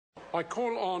I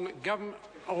call on Government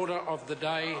Order of the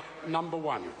Day number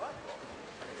 1.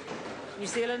 New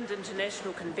Zealand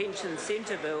International Convention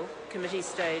Centre Bill, committee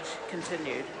stage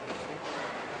continued.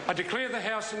 I declare the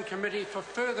House in committee for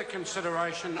further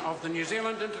consideration of the New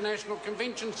Zealand International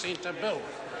Convention Centre Bill.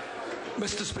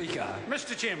 Mr. Speaker.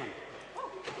 Mr. Chairman.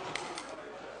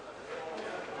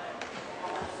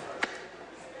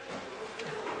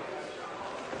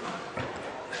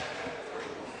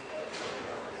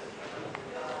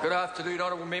 Good afternoon,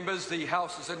 honourable members. The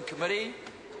House is in committee.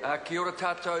 Kia ora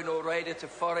tātou no reira te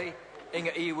whare,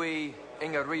 inga iwi,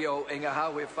 inga rio, inga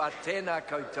hawe wha, tēnā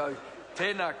koutou,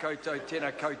 tēnā koutou,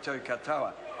 tēnā koutou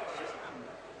katoa.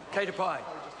 Kei te pai.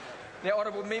 Now,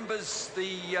 honourable members,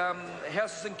 the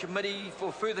House is in committee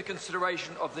for further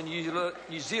consideration of the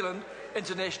New Zealand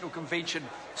International Convention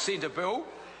Centre Bill.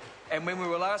 And when we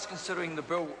were last considering the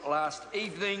bill last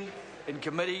evening in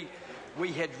committee,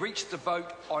 we had reached the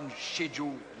vote on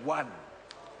Schedule 1.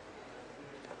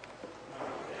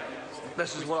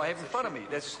 This is what I have in front of me.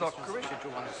 That's not correct.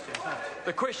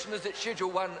 The question is that Schedule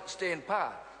 1 stand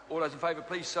part. All those in favour,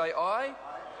 please say aye.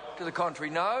 To the contrary,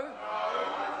 no.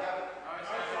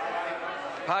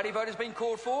 Party vote has been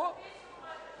called for.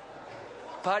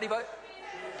 Party vote.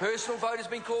 Personal vote has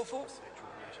been called for.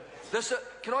 This,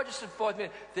 can I just advise me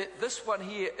that this one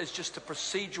here is just a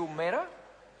procedural matter?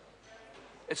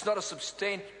 It's not a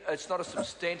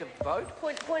substantive vote.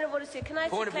 Point of order, sir. Can I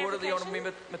point of order, the honourable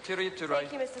member Materia Ture.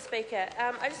 Thank you, Mr. Speaker.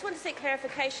 I just want to seek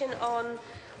clarification on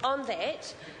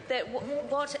that.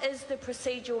 What is the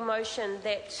procedural motion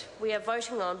that we are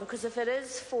voting on? Because if it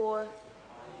is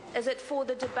it for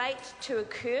the debate to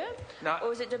occur, no.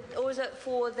 or is it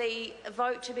for the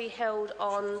vote to be held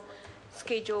on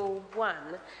Schedule 1?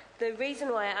 The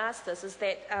reason why I ask this is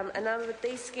that a number of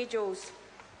these schedules.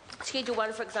 Schedule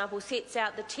 1, for example, sets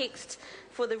out the text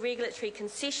for the regulatory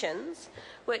concessions,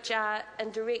 which are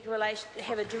in direct relation,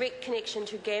 have a direct connection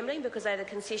to gambling, because they're the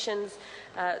concessions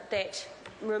that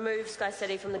remove Sky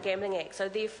City from the Gambling Act.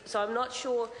 So I'm not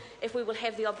sure if we will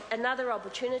have another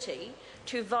opportunity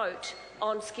to vote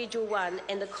on Schedule 1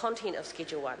 and the content of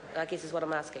Schedule 1, I guess is what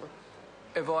I'm asking.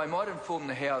 If I might inform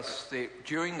the House that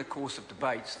during the course of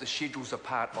debates, the schedules are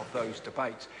part of those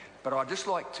debates. But I'd just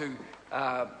like to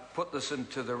put this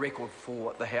into the record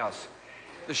for the House.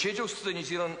 The schedules to the New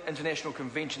Zealand International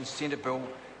Convention Centre Bill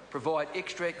provide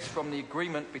extracts from the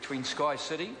agreement between Sky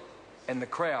City and the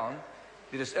Crown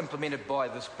that is implemented by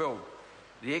this bill.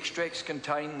 The extracts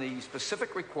contain the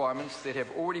specific requirements that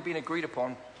have already been agreed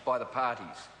upon by the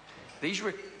parties. These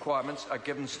requirements are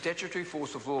given statutory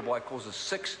force of law by clauses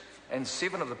 6 and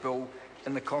 7 of the bill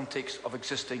in the context of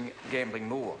existing gambling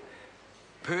law.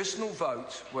 Personal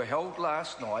votes were held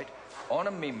last night on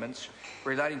amendments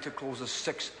relating to clauses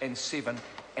 6 and 7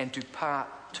 and to Part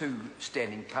 2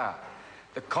 standing part.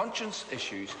 The conscience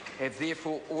issues have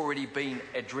therefore already been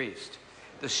addressed.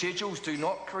 The schedules do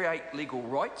not create legal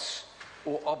rights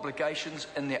or obligations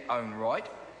in their own right.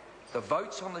 The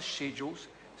votes on the schedules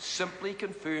simply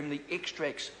confirm the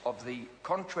extracts of the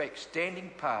contract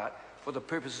standing part for the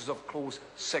purposes of clause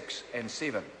 6 and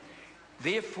 7.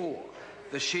 Therefore,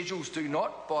 the schedules do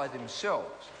not by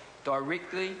themselves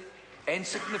directly and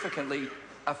significantly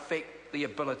affect the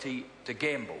ability to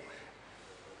gamble.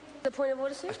 The point of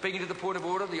order, sir? Speaking to the point of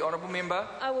order, the honourable member.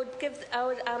 I would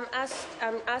ask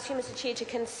you, Mr. Chair, to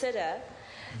consider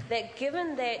that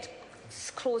given that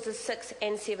clauses 6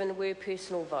 and 7 were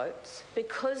personal votes,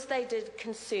 because they did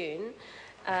concern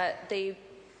the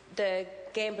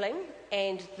gambling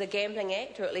and the Gambling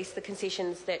Act, or at least the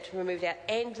concessions that were moved out,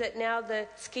 and that now the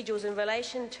schedules in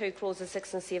relation to clauses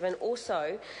 6 and 7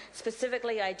 also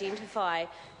specifically identify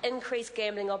increased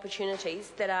gambling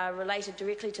opportunities that are related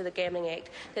directly to the Gambling Act,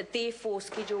 that therefore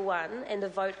Schedule 1 and the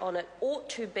vote on it ought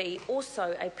to be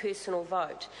also a personal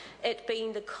vote, it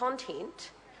being the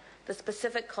content, the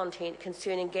specific content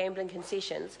concerning gambling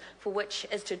concessions, for which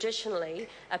is traditionally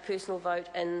a personal vote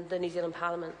in the New Zealand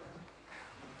Parliament.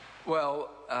 Well,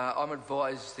 I'm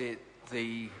advised that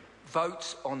the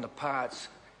votes on the parts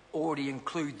already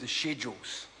include the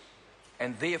schedules,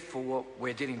 and therefore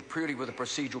we're dealing purely with a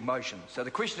procedural motion. So the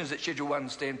question is that Schedule 1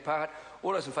 stand part.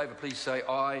 All those in favour, please say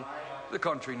aye. The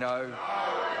contrary, no.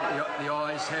 The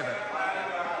ayes have it.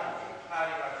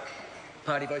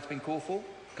 Party vote's been called for.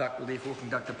 Clerk will therefore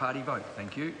conduct a party vote.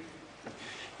 Thank you.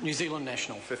 New Zealand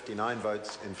National. 59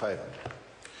 votes in favour.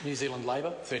 New Zealand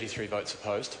Labour. 33 votes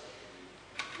opposed.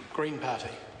 Green Party.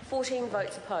 14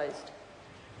 votes opposed.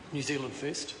 New Zealand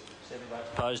First. 7 votes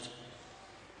opposed.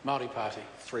 Māori Party.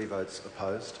 3 votes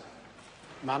opposed.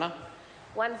 Mana.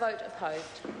 1 vote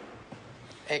opposed.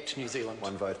 ACT New Zealand.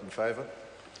 1 vote in favour.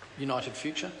 United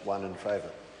Future. 1 in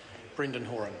favour. Brendan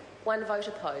Horan. 1 vote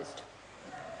opposed.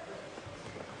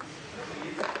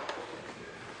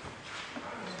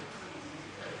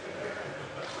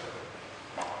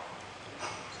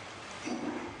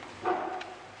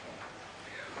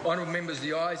 Honourable members,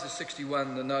 the ayes are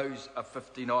 61, the noes are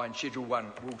 59. Schedule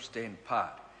 1 will stand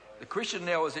part. The question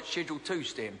now is that Schedule 2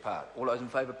 stand part. All those in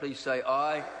favour, please say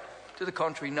aye. To the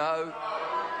contrary, no.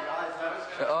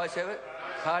 The ayes have it.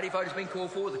 Party vote has been called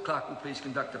for. The clerk will please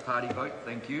conduct a party vote.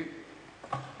 Thank you.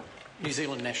 New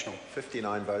Zealand National.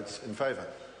 59 votes in favour.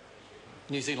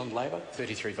 New Zealand Labour.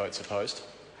 33 votes opposed.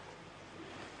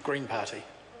 Green Party.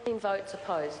 15 votes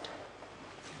opposed.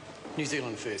 New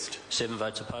Zealand First. 7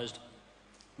 votes opposed.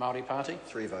 Māori Party.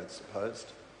 3 votes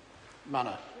opposed.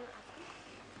 Mana.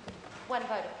 1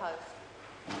 vote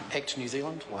opposed. ACT New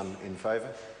Zealand. 1 in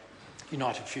favour.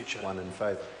 United Future. 1 in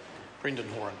favour. Brendan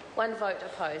Horan. 1 vote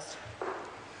opposed.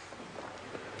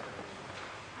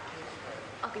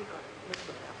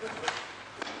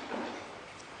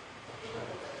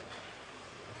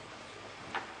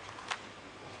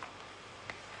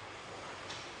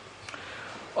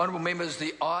 Honourable members,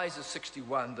 the ayes are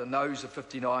 61, the noes are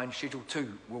 59. Schedule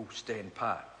 2 will stand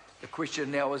part. The question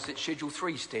now is that Schedule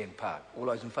 3 stand part. All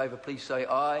those in favour, please say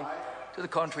aye. To the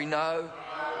contrary, no.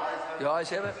 The ayes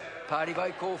have it. Party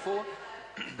vote called for.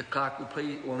 The clerk will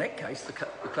please, well, in that case, the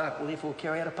clerk will therefore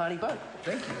carry out a party vote.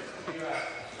 Thank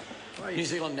you. New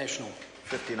Zealand National.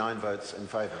 59 votes in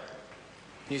favour.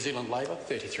 New Zealand Labour.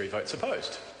 33 votes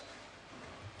opposed.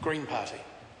 Green Party.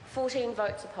 14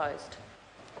 votes opposed.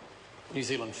 New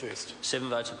Zealand First. 7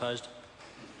 votes opposed.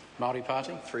 Māori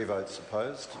Party. 3 votes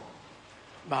opposed.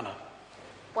 Mana.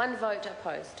 1 vote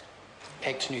opposed.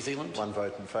 ACT New Zealand. 1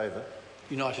 vote in favour.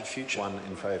 United Future. 1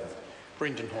 in favour.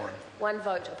 Brendan Horan. 1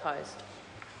 vote opposed.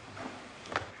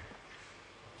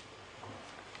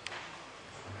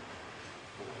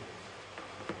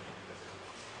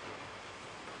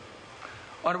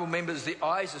 Honourable members, the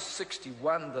ayes are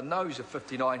 61, the noes are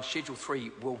 59. Schedule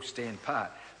 3 will stand part.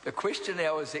 The question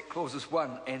now is that clauses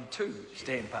 1 and 2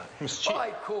 stand part.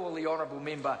 I call the honourable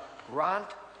member Grant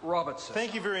Robertson.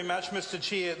 Thank you very much, Mr.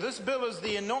 Chair. This bill is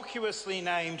the innocuously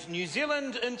named New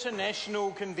Zealand International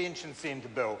Convention Centre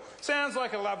Bill. Sounds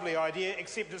like a lovely idea,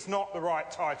 except it's not the right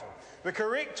title. The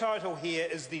correct title here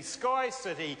is the Sky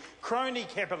City Crony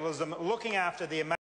Capitalism Looking After the